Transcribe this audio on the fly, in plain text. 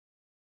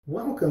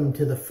Welcome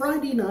to the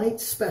Friday night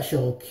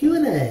special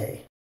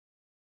Q&A.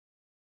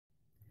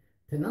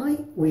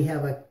 Tonight we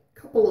have a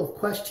couple of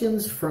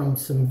questions from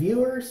some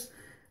viewers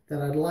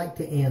that I'd like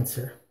to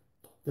answer.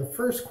 The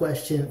first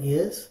question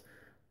is,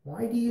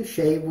 why do you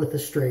shave with a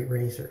straight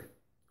razor?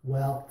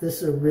 Well,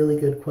 this is a really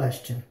good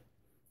question.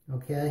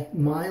 Okay,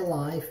 my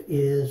life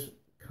is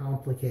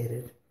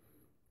complicated.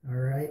 All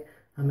right,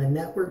 I'm a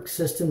network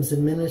systems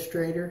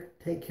administrator,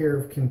 take care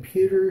of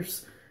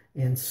computers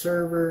and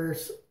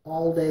servers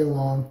all day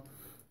long,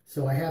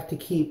 so I have to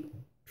keep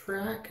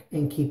track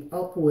and keep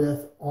up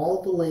with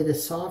all the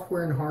latest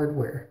software and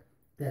hardware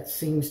that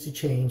seems to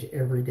change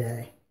every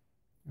day.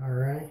 All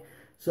right,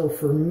 so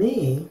for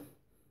me,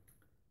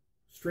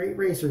 straight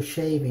razor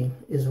shaving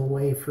is a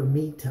way for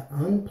me to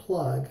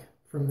unplug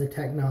from the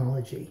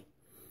technology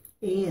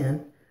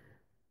and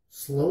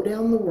slow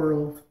down the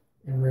world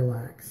and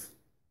relax.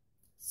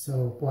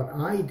 So what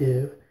I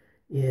do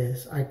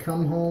is I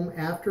come home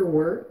after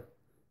work,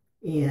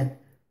 and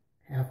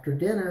after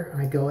dinner,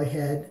 I go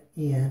ahead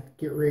and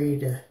get ready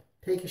to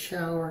take a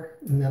shower,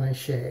 and then I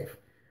shave.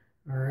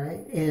 All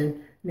right.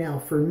 And now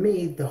for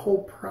me, the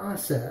whole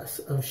process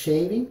of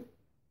shaving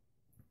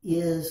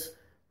is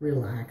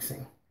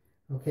relaxing.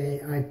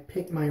 Okay. I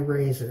pick my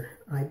razor.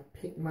 I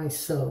pick my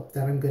soap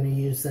that I'm going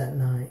to use that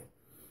night.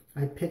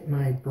 I pick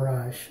my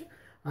brush.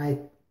 I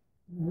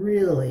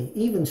really,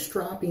 even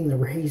stropping the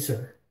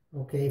razor,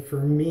 okay, for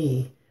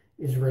me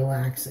is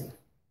relaxing,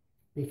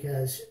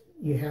 because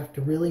you have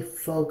to really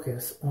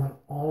focus on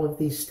all of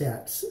these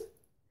steps.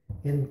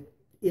 And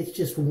it's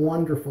just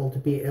wonderful to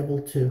be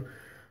able to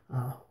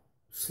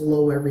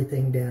slow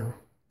everything down,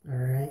 all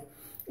right?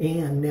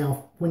 And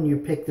now when you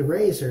pick the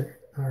razor,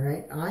 all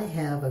right, I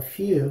have a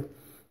few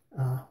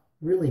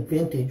really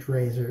vintage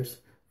razors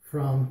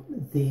from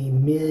the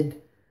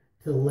mid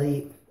to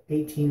late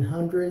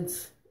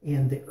 1800s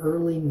and the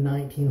early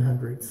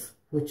 1900s,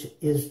 which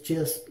is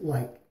just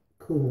like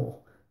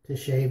cool to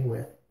shave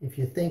with. If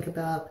you think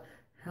about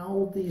how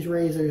old these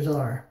razors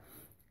are,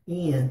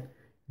 and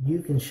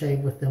you can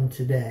shave with them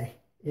today.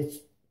 It's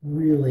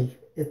really,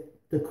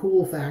 the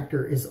cool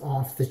factor is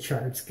off the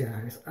charts,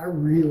 guys. I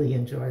really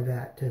enjoy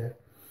that too.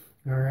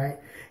 All right.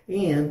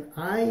 And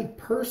I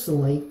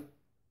personally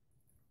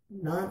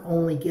not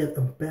only get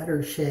a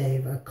better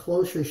shave, a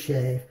closer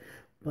shave,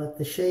 but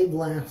the shave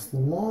lasts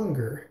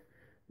longer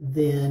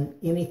than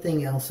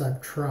anything else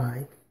I've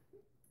tried,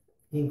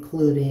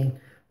 including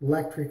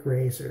electric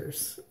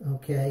razors,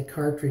 okay,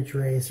 cartridge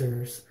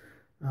razors,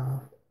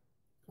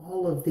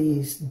 all of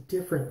these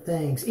different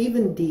things,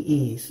 even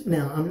DEs.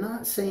 Now, I'm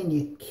not saying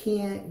you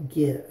can't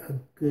get a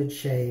good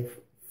shave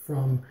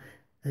from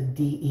a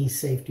DE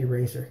safety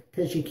razor,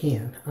 because you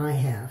can. I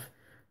have,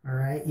 all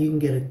right? You can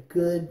get a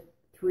good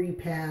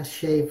 3-pass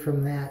shave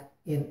from that,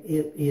 and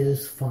it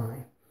is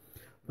fine.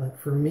 But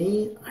for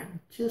me, I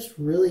just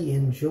really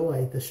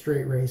enjoy the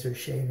straight razor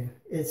shaving.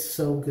 It's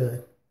so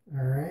good,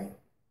 all right?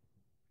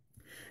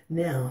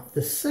 Now,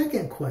 the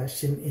second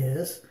question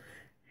is,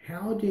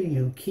 how do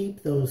you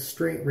keep those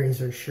straight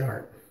razors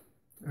sharp?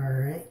 All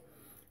right.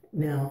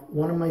 Now,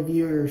 one of my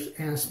viewers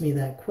asked me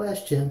that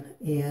question,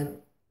 and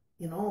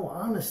in all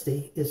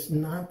honesty, it's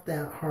not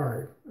that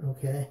hard,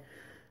 okay?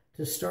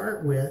 To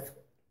start with,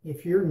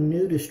 if you're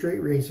new to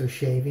straight razor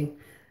shaving,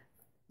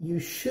 you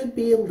should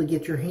be able to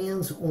get your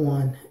hands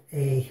on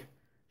a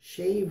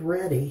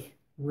shave-ready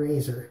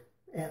razor.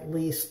 At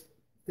least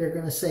they're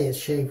going to say it's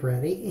shave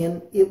ready,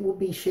 and it will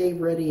be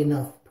shave ready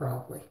enough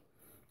probably.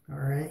 All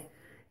right.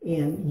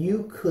 And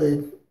you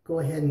could go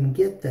ahead and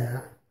get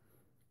that,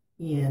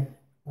 and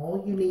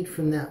all you need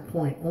from that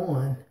point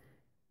on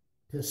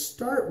to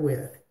start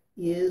with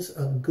is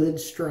a good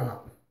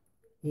strop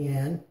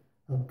and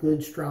a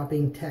good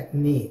stropping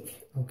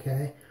technique.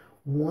 Okay.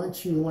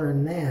 Once you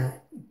learn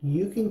that,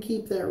 you can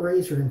keep that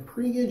razor in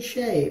pretty good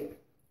shape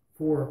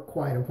for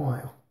quite a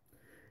while.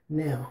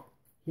 Now,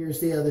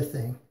 here's the other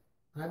thing.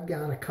 I've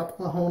got a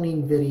couple of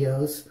honing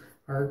videos,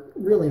 or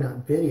really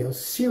not videos,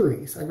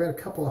 series. I've got a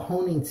couple of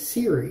honing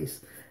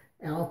series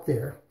out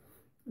there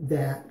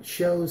that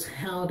shows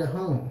how to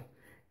hone.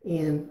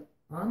 And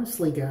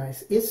honestly,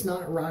 guys, it's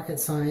not rocket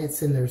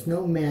science, and there's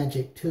no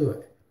magic to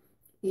it.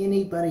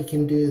 Anybody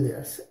can do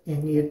this,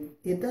 and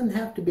it doesn't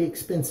have to be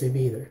expensive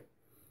either.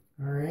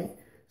 All right?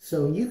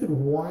 So you could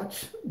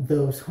watch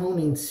those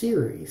honing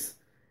series,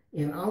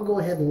 and I'll go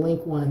ahead and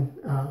link one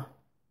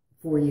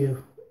for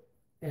you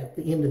at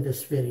the end of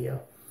this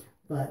video.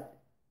 But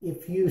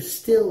if you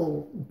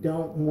still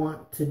don't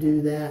want to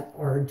do that,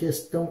 or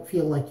just don't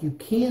feel like you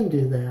can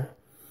do that,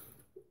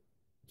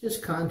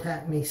 just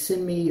contact me,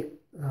 send me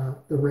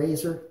the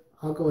razor.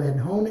 I'll go ahead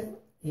and hone it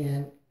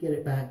and get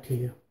it back to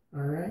you.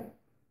 All right?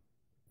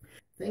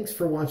 Thanks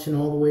for watching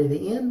all the way to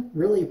the end.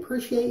 Really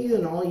appreciate you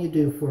and all you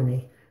do for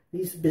me.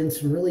 These have been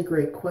some really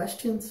great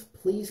questions.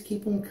 Please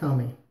keep them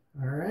coming.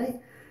 All right?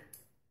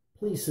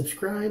 Please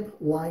subscribe,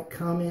 like,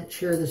 comment,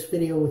 share this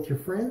video with your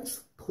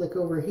friends. Click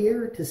over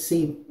here to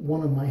see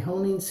one of my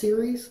honing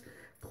series.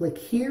 Click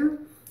here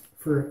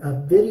for a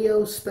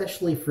video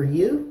specially for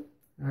you.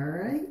 All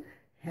right.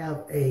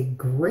 Have a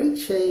great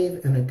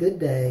shave and a good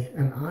day,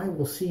 and I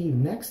will see you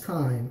next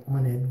time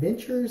on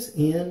Adventures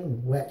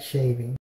in Wet Shaving.